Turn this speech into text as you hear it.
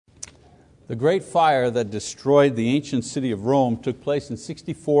The great fire that destroyed the ancient city of Rome took place in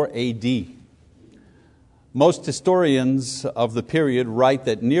 64 AD. Most historians of the period write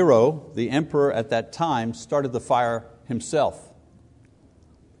that Nero, the emperor at that time, started the fire himself.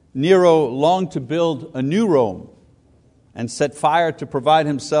 Nero longed to build a new Rome and set fire to provide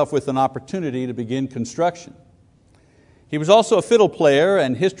himself with an opportunity to begin construction. He was also a fiddle player,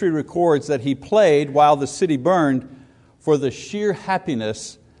 and history records that he played while the city burned for the sheer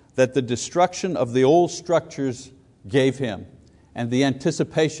happiness that the destruction of the old structures gave him and the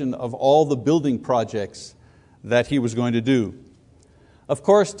anticipation of all the building projects that he was going to do. Of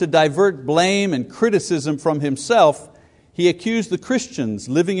course, to divert blame and criticism from himself, he accused the Christians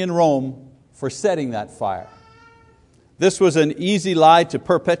living in Rome for setting that fire. This was an easy lie to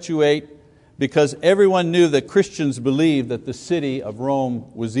perpetuate because everyone knew that Christians believed that the city of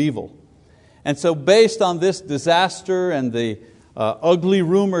Rome was evil. And so based on this disaster and the ugly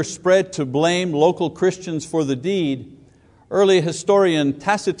rumor spread to blame local Christians for the deed, early historian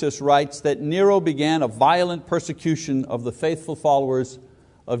Tacitus writes that Nero began a violent persecution of the faithful followers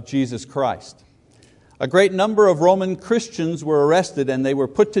of Jesus Christ. A great number of Roman Christians were arrested and they were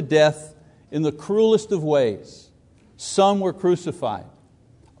put to death in the cruelest of ways. Some were crucified.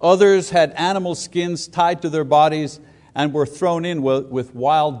 Others had animal skins tied to their bodies and were thrown in with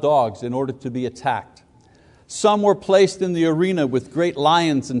wild dogs in order to be attacked. Some were placed in the arena with great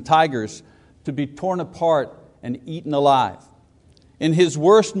lions and tigers to be torn apart and eaten alive. In his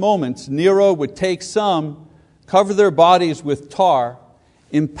worst moments, Nero would take some, cover their bodies with tar,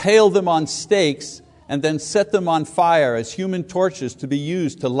 impale them on stakes, and then set them on fire as human torches to be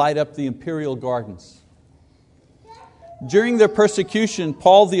used to light up the imperial gardens. During their persecution,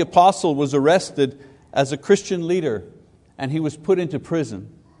 Paul the Apostle was arrested as a Christian leader and he was put into prison.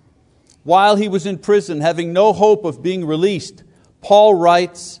 While he was in prison, having no hope of being released, Paul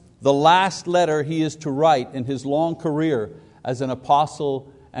writes the last letter he is to write in his long career as an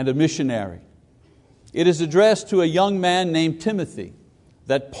apostle and a missionary. It is addressed to a young man named Timothy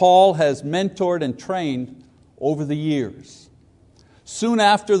that Paul has mentored and trained over the years. Soon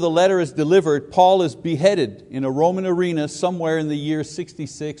after the letter is delivered, Paul is beheaded in a Roman arena somewhere in the year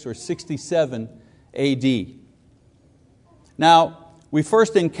 66 or 67 AD. Now, we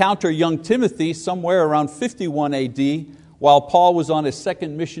first encounter young Timothy somewhere around 51 AD while Paul was on his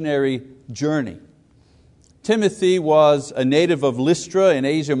second missionary journey. Timothy was a native of Lystra in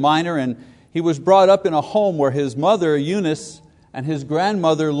Asia Minor, and he was brought up in a home where his mother Eunice and his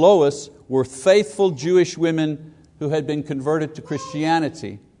grandmother Lois were faithful Jewish women who had been converted to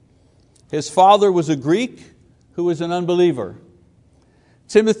Christianity. His father was a Greek who was an unbeliever.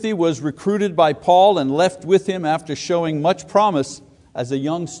 Timothy was recruited by Paul and left with him after showing much promise as a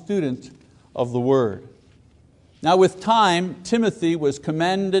young student of the Word. Now with time, Timothy was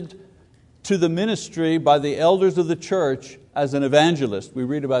commended to the ministry by the elders of the church as an evangelist. We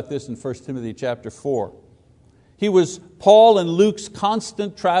read about this in 1 Timothy chapter 4. He was Paul and Luke's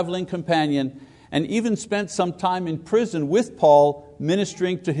constant traveling companion and even spent some time in prison with Paul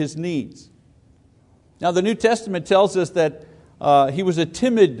ministering to his needs. Now the New Testament tells us that he was a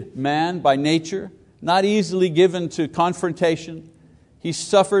timid man by nature, not easily given to confrontation. He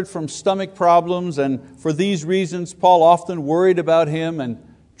suffered from stomach problems, and for these reasons Paul often worried about him and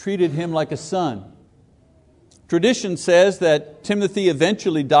treated him like a son. Tradition says that Timothy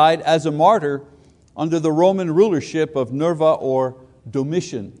eventually died as a martyr under the Roman rulership of Nerva or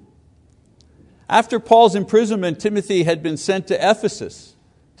Domitian. After Paul's imprisonment, Timothy had been sent to Ephesus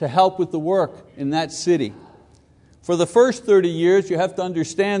to help with the work in that city. For the first 30 years, you have to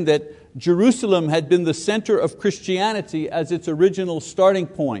understand that Jerusalem had been the center of Christianity as its original starting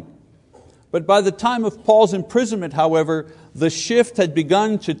point. But by the time of Paul's imprisonment, however, the shift had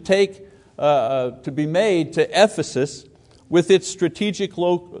begun to be made to Ephesus with its strategic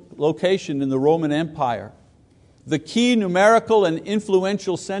location in the Roman Empire. The key numerical and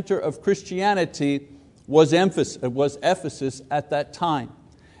influential center of Christianity was Ephesus at that time,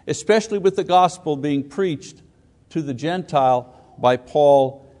 especially with the gospel being preached to the Gentile by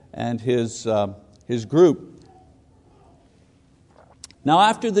Paul and his group. Now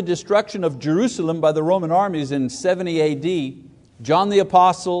after the destruction of Jerusalem by the Roman armies in 70 AD, John the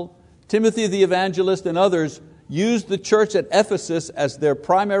Apostle, Timothy the Evangelist and others used the church at Ephesus as their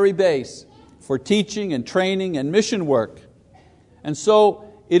primary base for teaching and training and mission work. And so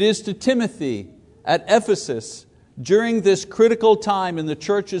it is to Timothy at Ephesus during this critical time in the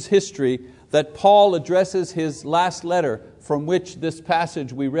church's history that Paul addresses his last letter, from which this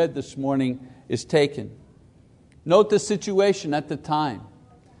passage we read this morning is taken. Note the situation at the time.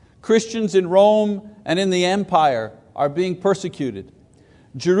 Christians in Rome and in the empire are being persecuted.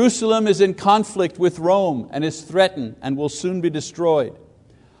 Jerusalem is in conflict with Rome and is threatened and will soon be destroyed.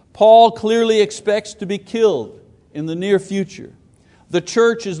 Paul clearly expects to be killed in the near future. The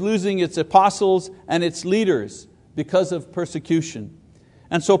church is losing its apostles and its leaders because of persecution.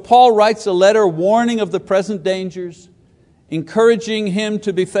 And so Paul writes a letter warning of the present dangers, encouraging him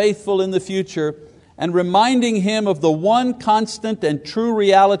to be faithful in the future, and reminding him of the one constant and true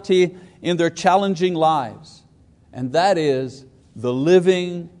reality in their challenging lives, and that is the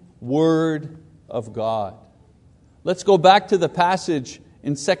living Word of God. Let's go back to the passage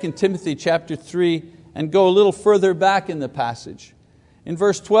in 2 Timothy chapter 3 and go a little further back in the passage. In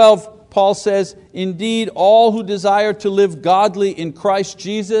verse 12, Paul says, "Indeed, all who desire to live godly in Christ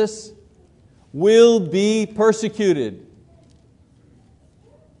Jesus will be persecuted."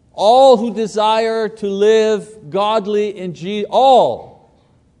 All who desire to live godly in Jesus, all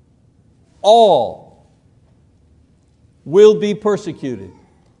will be persecuted.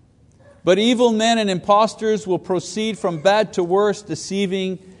 But evil men and impostors will proceed from bad to worse,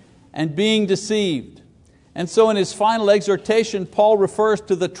 deceiving and being deceived. And so in his final exhortation, Paul refers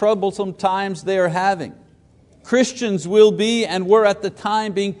to the troublesome times they are having. Christians will be and were at the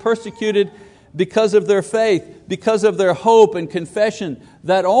time being persecuted because of their faith, because of their hope and confession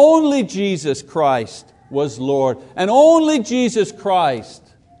that only Jesus Christ was Lord and only Jesus Christ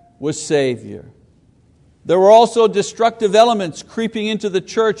was Savior. There were also destructive elements creeping into the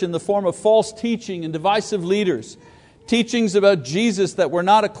church in the form of false teaching and divisive leaders, teachings about Jesus that were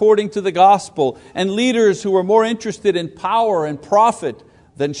not according to the gospel, and leaders who were more interested in power and profit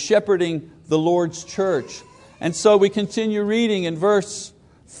than shepherding the Lord's church. And so we continue reading in verse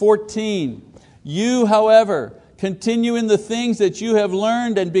 14. "You, however, continue in the things that you have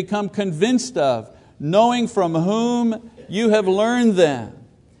learned and become convinced of, knowing from whom you have learned them."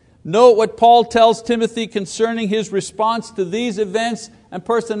 Note what Paul tells Timothy concerning his response to these events and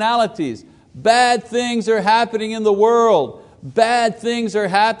personalities. Bad things are happening in the world. Bad things are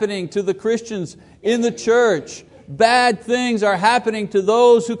happening to the Christians in the church. Bad things are happening to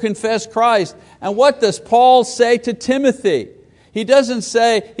those who confess Christ. And what does Paul say to Timothy? He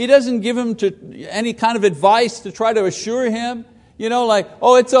doesn't give him any kind of advice to try to assure him, like,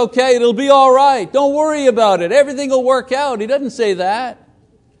 "Oh, it's okay, it'll be all right. Don't worry about it. Everything will work out." He doesn't say that.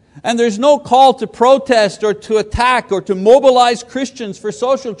 And there's no call to protest or to attack or to mobilize Christians for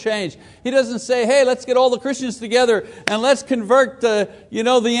social change. He doesn't say, "Hey, let's get all the Christians together and let's convert the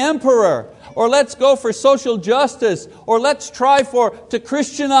emperor," or "Let's go for social justice," or "Let's try to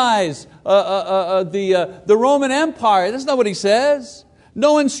Christianize the Roman Empire." That's not what he says.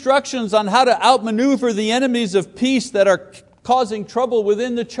 No instructions on how to outmaneuver the enemies of peace that are causing trouble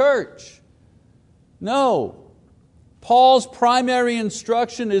within the church. No. Paul's primary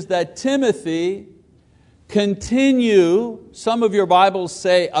instruction is that Timothy continue. Some of your Bibles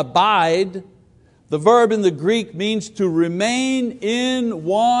say abide. The verb in the Greek means to remain in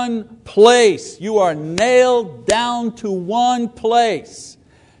one place. You are nailed down to one place.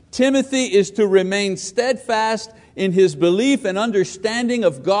 Timothy is to remain steadfast in his belief and understanding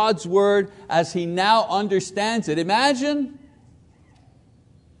of God's Word as he now understands it. Imagine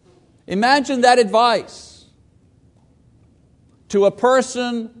that advice to a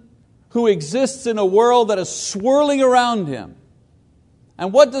person who exists in a world that is swirling around him.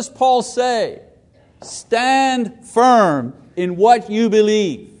 And what does Paul say? Stand firm in what you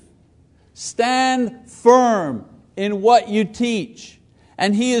believe. Stand firm in what you teach.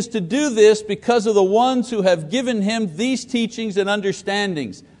 And he is to do this because of the ones who have given him these teachings and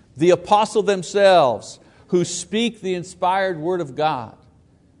understandings, the apostles themselves, who speak the inspired Word of God.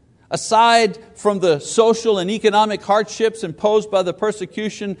 Aside from the social and economic hardships imposed by the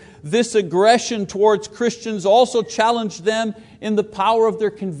persecution, this aggression towards Christians also challenged them in the power of their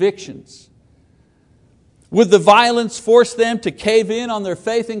convictions. Would the violence force them to cave in on their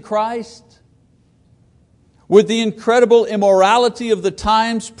faith in Christ? Would the incredible immorality of the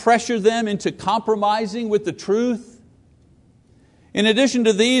times pressure them into compromising with the truth? In addition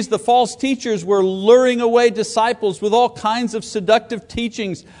to these, the false teachers were luring away disciples with all kinds of seductive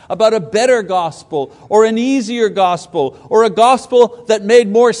teachings about a better gospel or an easier gospel or a gospel that made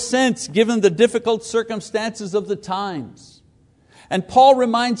more sense given the difficult circumstances of the times. And Paul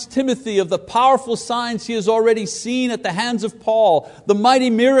reminds Timothy of the powerful signs he has already seen at the hands of Paul, the mighty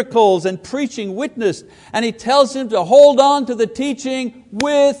miracles and preaching witnessed, and he tells him to hold on to the teaching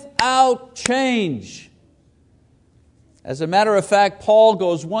without change. As a matter of fact, Paul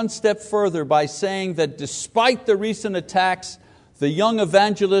goes one step further by saying that despite the recent attacks, the young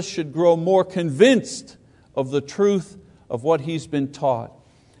evangelist should grow more convinced of the truth of what he's been taught.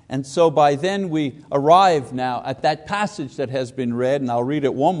 And so by then we arrive now at that passage that has been read, and I'll read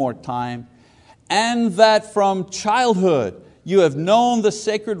it one more time. And that from childhood you have known the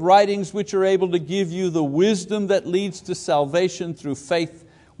sacred writings which are able to give you the wisdom that leads to salvation through faith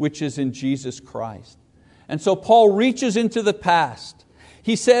which is in Jesus Christ. And so Paul reaches into the past.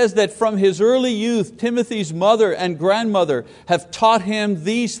 He says that from his early youth, Timothy's mother and grandmother have taught him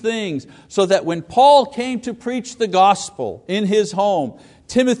these things, so that when Paul came to preach the gospel in his home,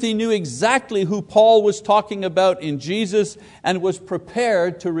 Timothy knew exactly who Paul was talking about in Jesus and was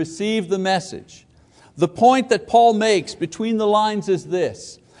prepared to receive the message. The point that Paul makes between the lines is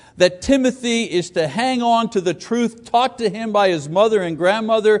this: that Timothy is to hang on to the truth taught to him by his mother and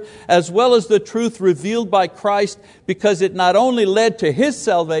grandmother, as well as the truth revealed by Christ, because it not only led to his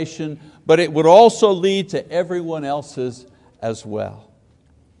salvation, but it would also lead to everyone else's as well.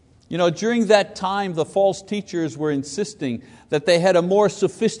 You know, during that time, the false teachers were insisting that they had a more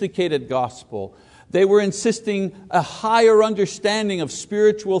sophisticated gospel. They were insisting a higher understanding of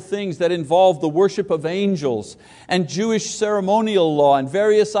spiritual things that involved the worship of angels and Jewish ceremonial law and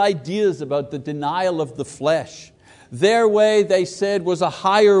various ideas about the denial of the flesh. Their way, they said, was a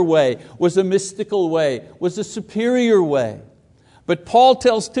higher way, was a mystical way, was a superior way. But Paul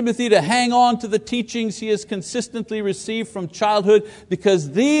tells Timothy to hang on to the teachings he has consistently received from childhood,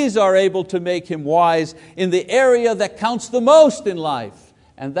 because these are able to make him wise in the area that counts the most in life,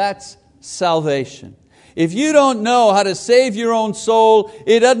 and that's salvation. If you don't know how to save your own soul,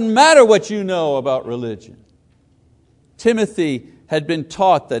 it doesn't matter what you know about religion. Timothy had been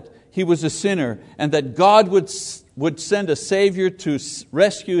taught that he was a sinner and that God would send a Savior to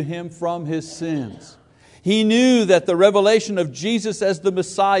rescue him from his sins. He knew that the revelation of Jesus as the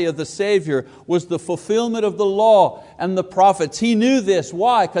Messiah, the Savior, was the fulfillment of the law and the prophets. He knew this.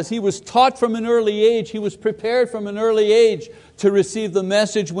 Why? Because he was taught from an early age. He was prepared from an early age to receive the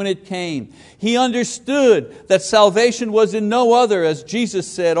message when it came. He understood that salvation was in no other, as Jesus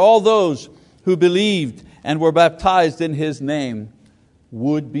said, all those who believed and were baptized in His name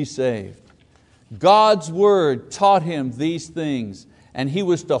would be saved. God's Word taught him these things, and he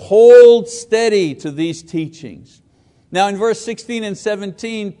was to hold steady to these teachings. Now in verse 16 and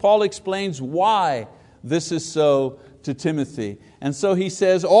 17, Paul explains why this is so to Timothy. And so he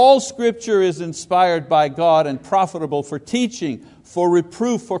says, all Scripture is inspired by God and profitable for teaching, for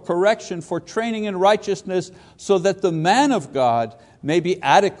reproof, for correction, for training in righteousness, so that the man of God may be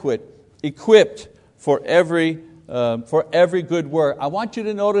adequate, equipped for every good work. I want you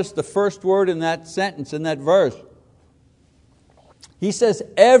to notice the first word in that sentence, in that verse. He says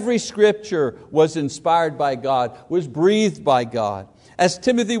every Scripture was inspired by God, was breathed by God. As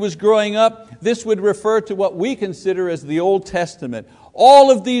Timothy was growing up, this would refer to what we consider as the Old Testament. All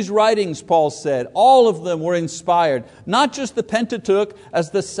of these writings, Paul said, all of them were inspired. Not just the Pentateuch,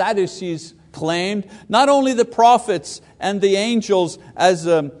 as the Sadducees claimed, not only the prophets and the angels, as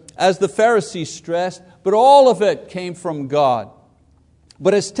the Pharisees stressed, but all of it came from God.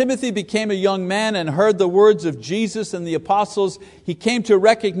 But as Timothy became a young man and heard the words of Jesus and the apostles, he came to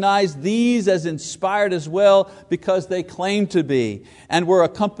recognize these as inspired as well, because they claimed to be and were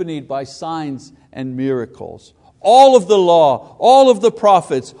accompanied by signs and miracles. All of the law, all of the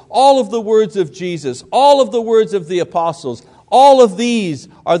prophets, all of the words of Jesus, all of the words of the apostles, all of these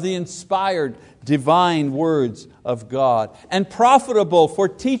are the inspired divine words of God. And profitable for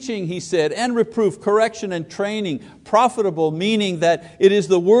teaching, he said, and reproof, correction and training. Profitable meaning that it is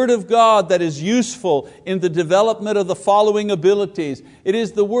the Word of God that is useful in the development of the following abilities. It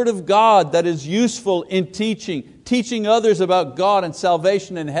is the Word of God that is useful in teaching others about God and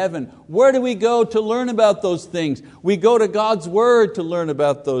salvation in heaven. Where do we go to learn about those things? We go to God's Word to learn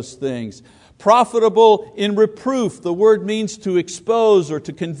about those things. Profitable in reproof. The word means to expose or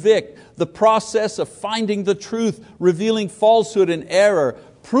to convict. The process of finding the truth, revealing falsehood and error.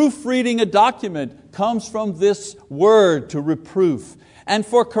 Proofreading a document comes from this word, to reproof. And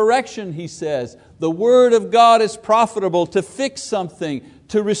for correction, he says, the Word of God is profitable to fix something,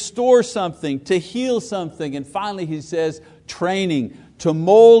 to restore something, to heal something. And finally he says, training, to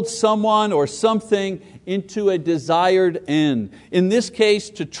mold someone or something into a desired end. In this case,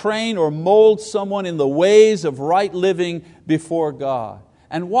 to train or mold someone in the ways of right living before God.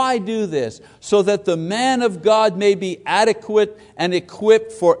 And why do this? So that the man of God may be adequate and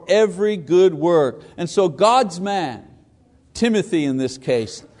equipped for every good work. And so God's man, Timothy in this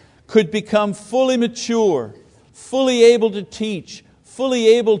case, could become fully mature, fully able to teach, fully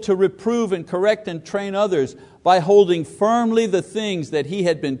able to reprove and correct and train others by holding firmly the things that he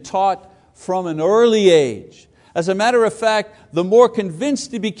had been taught from an early age. As a matter of fact, the more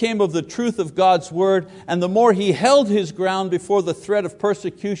convinced he became of the truth of God's Word, and the more he held his ground before the threat of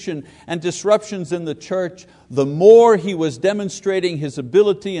persecution and disruptions in the church, the more he was demonstrating his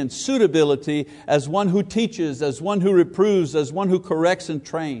ability and suitability as one who teaches, as one who reproves, as one who corrects and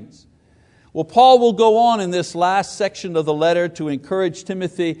trains. Well, Paul will go on in this last section of the letter to encourage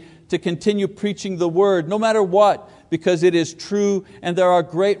Timothy to continue preaching the Word, no matter what, because it is true and there are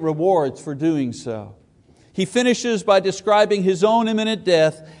great rewards for doing so. He finishes by describing his own imminent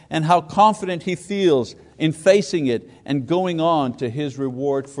death and how confident he feels in facing it and going on to his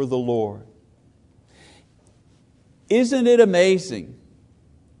reward for the Lord. Isn't it amazing?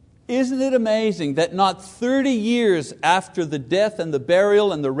 Isn't it amazing that not 30 years after the death and the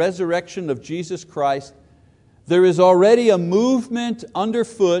burial and the resurrection of Jesus Christ, there is already a movement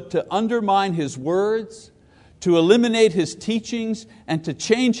underfoot to undermine His words, to eliminate His teachings, and to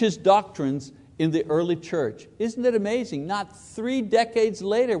change His doctrines in the early church? Isn't it amazing? Not 3 decades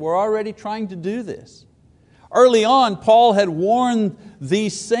later, we're already trying to do this. Early on, Paul had warned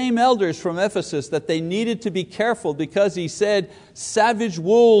these same elders from Ephesus that they needed to be careful, because he said, "Savage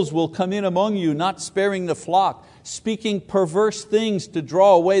wolves will come in among you, not sparing the flock, speaking perverse things to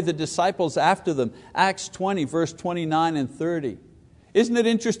draw away the disciples after them." Acts 20, verse 29 and 30. Isn't it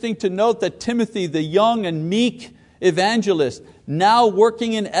interesting to note that Timothy, the young and meek evangelist, now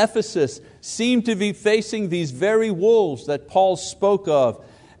working in Ephesus, seemed to be facing these very wolves that Paul spoke of.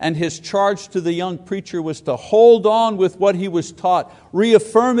 And his charge to the young preacher was to hold on with what he was taught,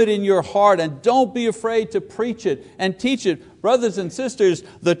 reaffirm it in your heart, and don't be afraid to preach it and teach it. Brothers and sisters,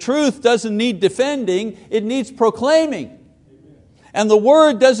 the truth doesn't need defending, it needs proclaiming. And the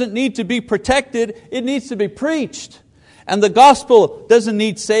Word doesn't need to be protected, it needs to be preached. And the gospel doesn't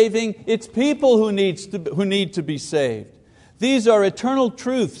need saving, it's people who need to be saved. These are eternal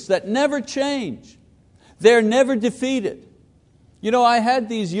truths that never change. They're never defeated. You know, I had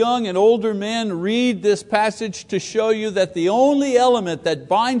these young and older men read this passage to show you that the only element that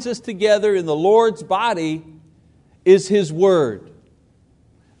binds us together in the Lord's body is His Word.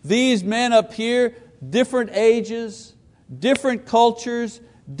 These men up here, different ages, different cultures,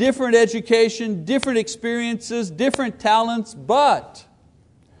 different education, different experiences, different talents, but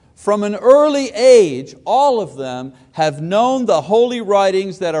from an early age, all of them have known the holy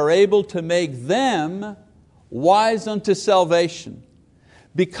writings that are able to make them wise unto salvation.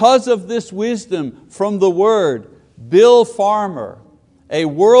 Because of this wisdom from the Word, Bill Farmer, a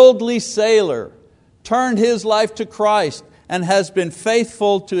worldly sailor, turned his life to Christ and has been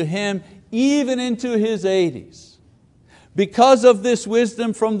faithful to Him even into his 80s. Because of this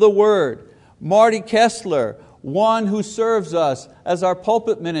wisdom from the Word, Marty Kessler, one who serves us as our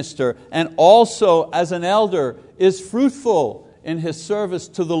pulpit minister and also as an elder, is fruitful in his service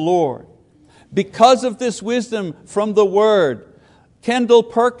to the Lord. Because of this wisdom from the Word, Kendall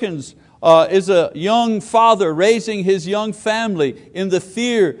Perkins is a young father raising his young family in the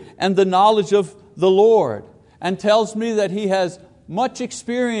fear and the knowledge of the Lord, and tells me that he has much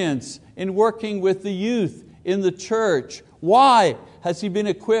experience in working with the youth in the church. Why has he been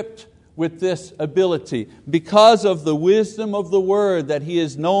equipped with this ability? Because of the wisdom of the Word that he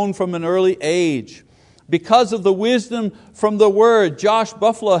has known from an early age. Because of the wisdom from the Word, Josh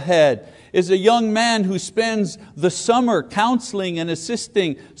Buffalohead is a young man who spends the summer counseling and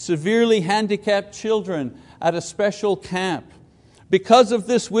assisting severely handicapped children at a special camp. Because of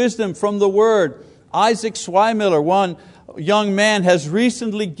this wisdom from the Word, Isaac Swymiller, one young man, has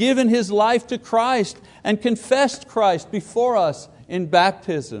recently given his life to Christ and confessed Christ before us in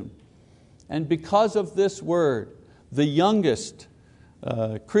baptism. And because of this Word, the youngest,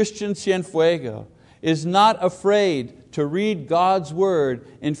 Christian Cienfuego, is not afraid to read God's Word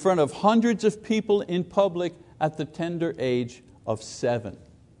in front of hundreds of people in public at the tender age of 7.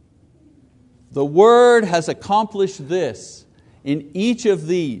 The Word has accomplished this in each of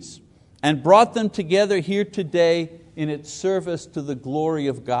these and brought them together here today in its service to the glory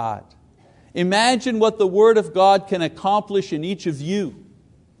of God. Imagine what the Word of God can accomplish in each of you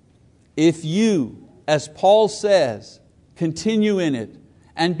if you, as Paul says, continue in it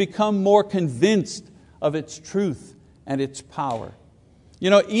and become more convinced of its truth and its power. You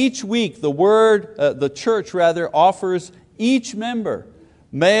know, each week the church offers each member,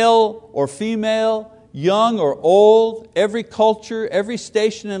 male or female, young or old, every culture, every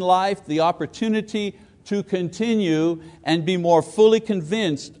station in life, the opportunity to continue and be more fully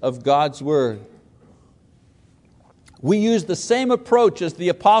convinced of God's Word. We use the same approach as the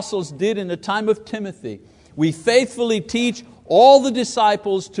apostles did in the time of Timothy. We faithfully teach all the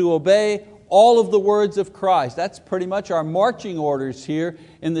disciples to obey all of the words of Christ. That's pretty much our marching orders here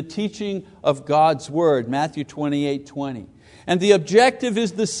in the teaching of God's Word, Matthew 28:20. And the objective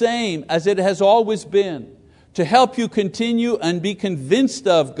is the same as it has always been, to help you continue and be convinced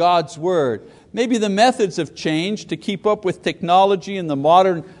of God's Word. Maybe the methods have changed to keep up with technology and the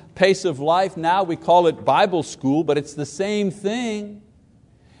modern pace of life. Now we call it Bible school, but it's the same thing.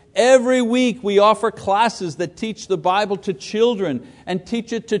 Every week we offer classes that teach the Bible to children and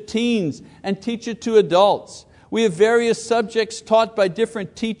teach it to teens and teach it to adults. We have various subjects taught by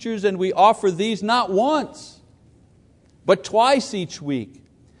different teachers, and we offer these not once, but twice each week.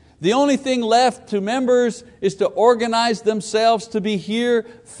 The only thing left to members is to organize themselves to be here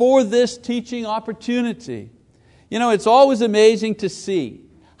for this teaching opportunity. You know, it's always amazing to see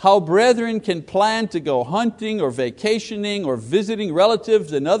how brethren can plan to go hunting or vacationing or visiting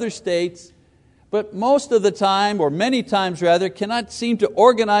relatives in other states, but most of the time, or many times rather, cannot seem to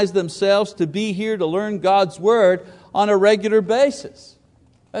organize themselves to be here to learn God's Word on a regular basis.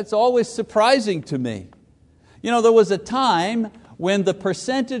 That's always surprising to me. You know, there was a time when the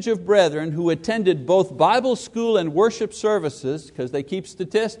percentage of brethren who attended both Bible school and worship services, because they keep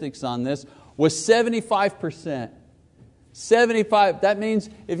statistics on this, was 75%. 75, that means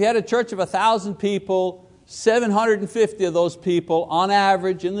if you had a church of 1,000 people, 750 of those people on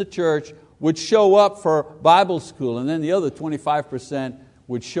average in the church would show up for Bible school, and then the other 25%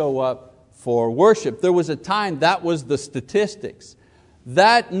 would show up for worship. There was a time that was the statistics.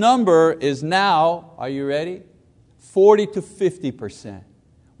 That number is now, are you ready? 40 to 50%.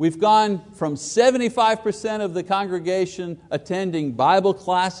 We've gone from 75% of the congregation attending Bible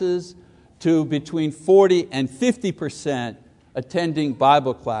classes to between 40 and 50% attending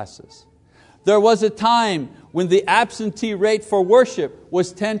Bible classes. There was a time when the absentee rate for worship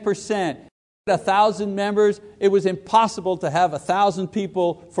was 10%. 1,000 members, it was impossible to have 1,000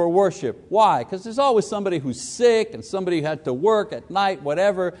 people for worship. Why? Because there's always somebody who's sick and somebody who had to work at night,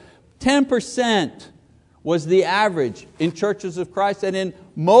 whatever. 10% was the average in churches of Christ and in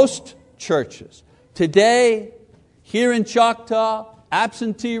most churches. Today, here in Choctaw,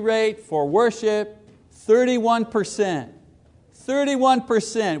 absentee rate for worship, 31%.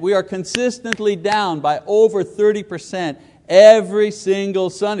 31%. We are consistently down by over 30% every single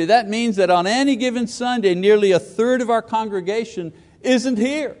Sunday. That means that on any given Sunday, nearly a third of our congregation isn't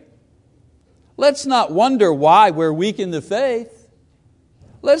here. Let's not wonder why we're weak in the faith.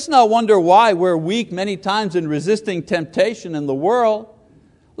 Let's not wonder why we're weak many times in resisting temptation in the world.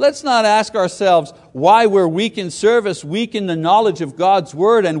 Let's not ask ourselves why we're weak in service, weak in the knowledge of God's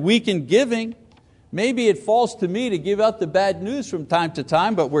Word, and weak in giving. Maybe it falls to me to give out the bad news from time to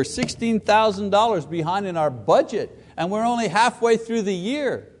time, but we're $16,000 behind in our budget, and we're only halfway through the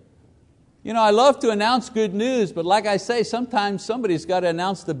year. You know, I love to announce good news, but like I say, sometimes somebody's got to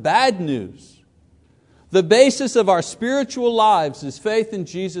announce the bad news. The basis of our spiritual lives is faith in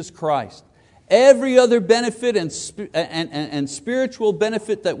Jesus Christ. Every other benefit and spiritual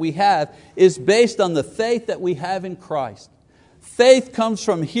benefit that we have is based on the faith that we have in Christ. Faith comes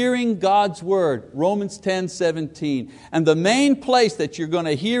from hearing God's Word, Romans 10:17. And the main place that you're going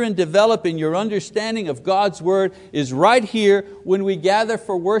to hear and develop in your understanding of God's Word is right here when we gather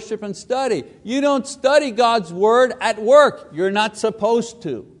for worship and study. You don't study God's Word at work. You're not supposed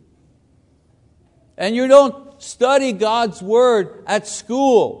to. And you don't study God's Word at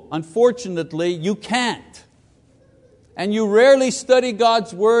school. Unfortunately, you can't. And you rarely study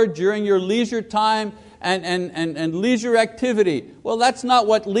God's Word during your leisure time and leisure activity. Well, that's not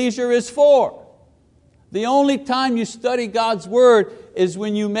what leisure is for. The only time you study God's Word is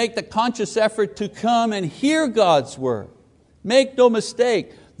when you make the conscious effort to come and hear God's Word. Make no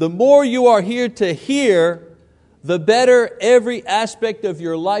mistake, the more you are here to hear, the better every aspect of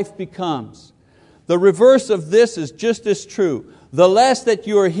your life becomes. The reverse of this is just as true. The less that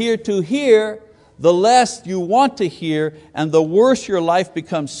you are here to hear, the less you want to hear, and the worse your life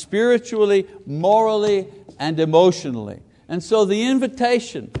becomes spiritually, morally, and emotionally. And so the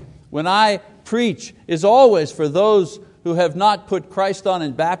invitation when I preach is always for those who have not put Christ on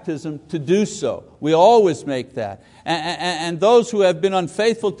in baptism to do so. We always make that. And those who have been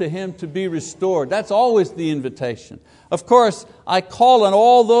unfaithful to Him to be restored. That's always the invitation. Of course, I call on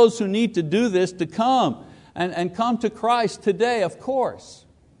all those who need to do this to come and come to Christ today, of course.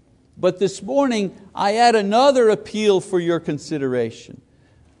 But this morning, I add another appeal for your consideration.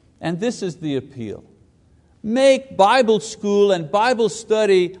 And this is the appeal. Make Bible school and Bible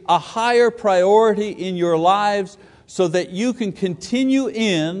study a higher priority in your lives so that you can continue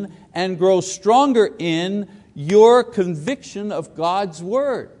in and grow stronger in your conviction of God's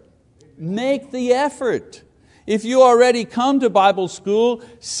Word. Make the effort. If you already come to Bible school,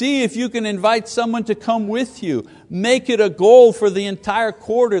 see if you can invite someone to come with you. Make it a goal for the entire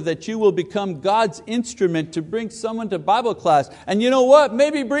quarter that you will become God's instrument to bring someone to Bible class. And you know what?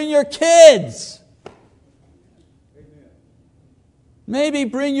 Maybe bring your kids. Maybe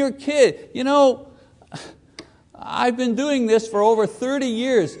bring your kid. You know, I've been doing this for over 30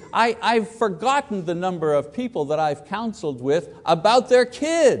 years. I've forgotten the number of people that I've counseled with about their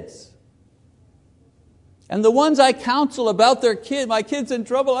kids. And the ones I counsel about their kid, my kid's in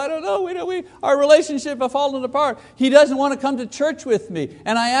trouble, I don't know, our relationship has fallen apart. He doesn't want to come to church with me.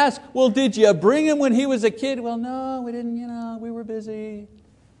 And I ask, well, did you bring him when he was a kid? Well, no, we didn't, we were busy.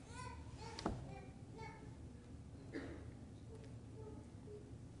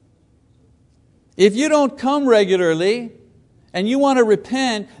 If you don't come regularly and you want to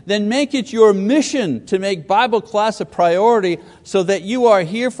repent, then make it your mission to make Bible class a priority so that you are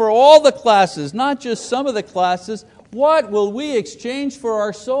here for all the classes, not just some of the classes. What will we exchange for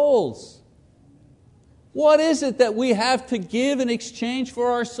our souls? What is it that we have to give in exchange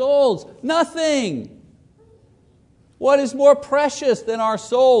for our souls? Nothing. What is more precious than our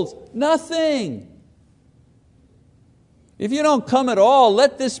souls? Nothing. If you don't come at all,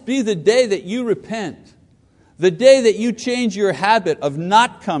 let this be the day that you repent. The day that you change your habit of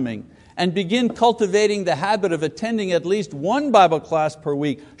not coming and begin cultivating the habit of attending at least one Bible class per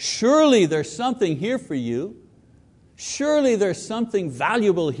week. Surely there's something here for you. Surely there's something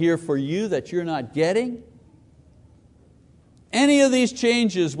valuable here for you that you're not getting. Any of these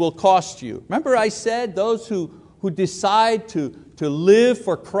changes will cost you. Remember I said those who decide to live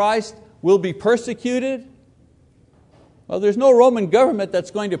for Christ will be persecuted? Well, there's no Roman government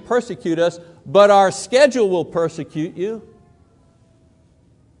that's going to persecute us, but our schedule will persecute you.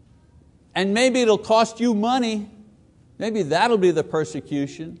 And maybe it'll cost you money. Maybe that'll be the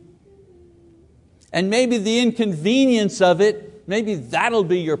persecution. And maybe the inconvenience of it, maybe that'll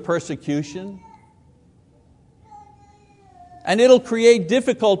be your persecution. And it'll create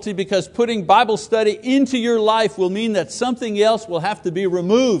difficulty because putting Bible study into your life will mean that something else will have to be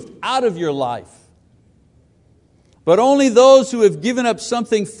removed out of your life. But only those who have given up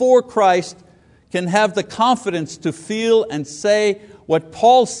something for Christ can have the confidence to feel and say what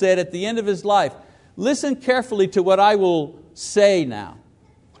Paul said at the end of his life. Listen carefully to what I will say now.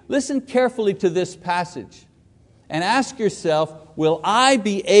 Listen carefully to this passage and ask yourself, will I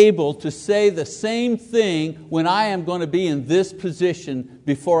be able to say the same thing when I am going to be in this position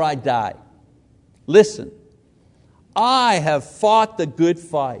before I die? Listen, I have fought the good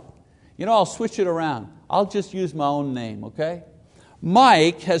fight. You know, I'll switch it around. I'll just use my own name, okay?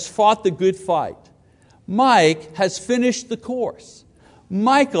 Mike has fought the good fight. Mike has finished the course.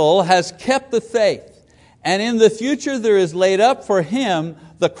 Michael has kept the faith. And in the future there is laid up for him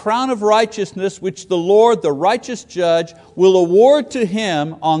the crown of righteousness which the Lord, the righteous judge, will award to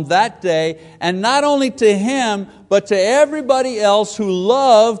him on that day, and not only to him, but to everybody else who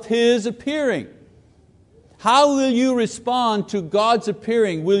loved His appearing. How will you respond to God's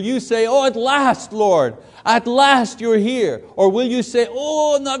appearing? Will you say, oh, at last, Lord, at last you're here? Or will you say,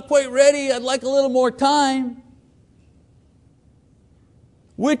 oh, I'm not quite ready, I'd like a little more time?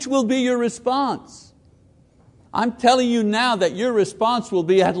 Which will be your response? I'm telling you now that your response will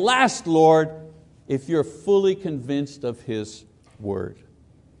be, at last, Lord, if you're fully convinced of His word.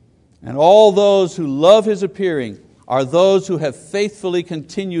 And all those who love His appearing are those who have faithfully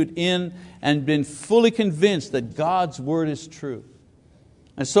continued in and been fully convinced that God's word is true.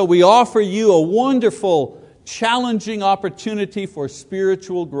 And so we offer you a wonderful, challenging opportunity for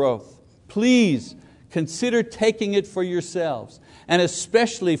spiritual growth. Please consider taking it for yourselves, and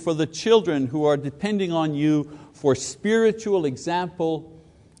especially for the children who are depending on you for spiritual example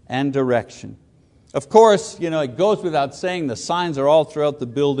and direction. Of course, it goes without saying the signs are all throughout the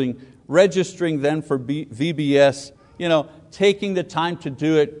building. Registering then for VBS, taking the time to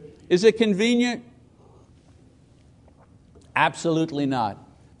do it. Is it convenient? Absolutely not.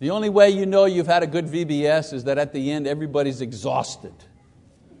 The only way you know you've had a good VBS is that at the end everybody's exhausted.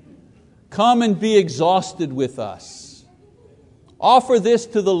 Come and be exhausted with us. Offer this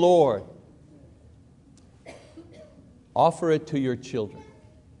to the Lord. Offer it to your children.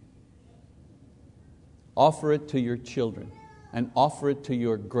 Offer it to your children. And offer it to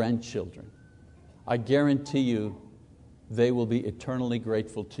your grandchildren. I guarantee you they will be eternally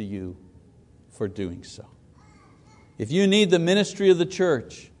grateful to you for doing so. If you need the ministry of the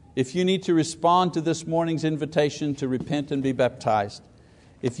church, if you need to respond to this morning's invitation to repent and be baptized,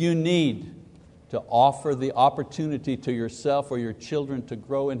 if you need to offer the opportunity to yourself or your children to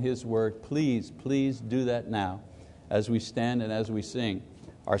grow in His word, please do that now as we stand and as we sing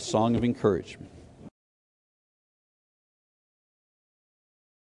our song of encouragement.